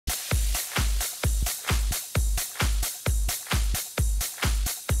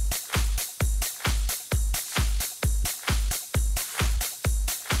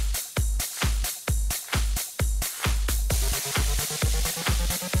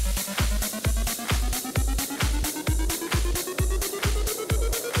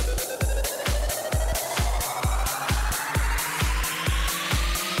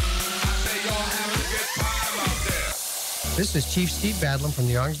This is Chief Steve Badlam from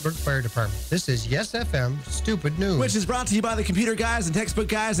the Augsburg Fire Department. This is Yes FM Stupid News. Which is brought to you by the computer guys and textbook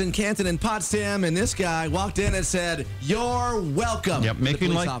guys in Canton and Potsdam. And this guy walked in and said, "You're welcome." Yep, making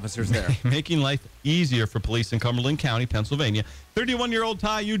the police officers there. Making life easier for police in Cumberland County, Pennsylvania. 31-year-old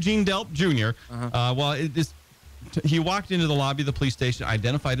Ty Eugene Delp Jr. He walked into the lobby of the police station,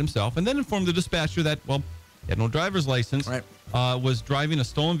 identified himself, and then informed the dispatcher that, well, he had no driver's license, was driving a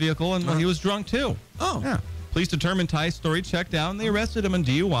stolen vehicle, and he was drunk too. Oh. Yeah. Police determined Ty's story checked out, and they arrested him on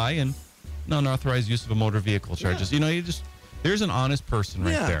DUI and unauthorized use of a motor vehicle charges. Yeah. There's an honest person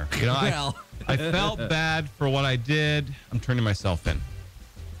right there. I felt bad for what I did. I'm turning myself in.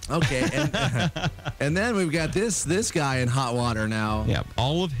 Okay, and then we've got this guy in hot water now. Yeah,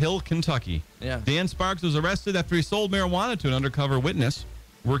 Olive Hill, Kentucky. Yeah. Dan Sparks was arrested after he sold marijuana to an undercover witness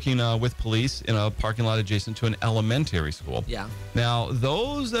working with police in a parking lot adjacent to an elementary school. Yeah. Now,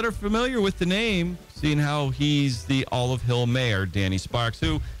 those that are familiar with the name, seeing how he's the Olive Hill mayor, Danny Sparks,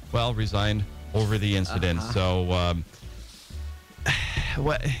 who, well, resigned over the incident. So,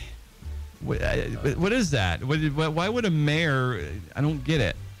 what is that? Why would a mayor? I don't get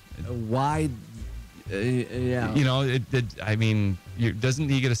it. Why? Yeah. Doesn't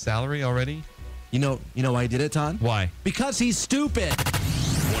he get a salary already? You know why he did it, Todd? Why? Because he's stupid.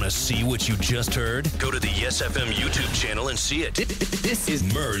 Want to see what you just heard? Go to the Yes FM YouTube channel and see it. This is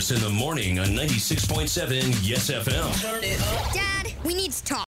Murs in the Morning on 96.7 Yes FM. Dad, we need to talk.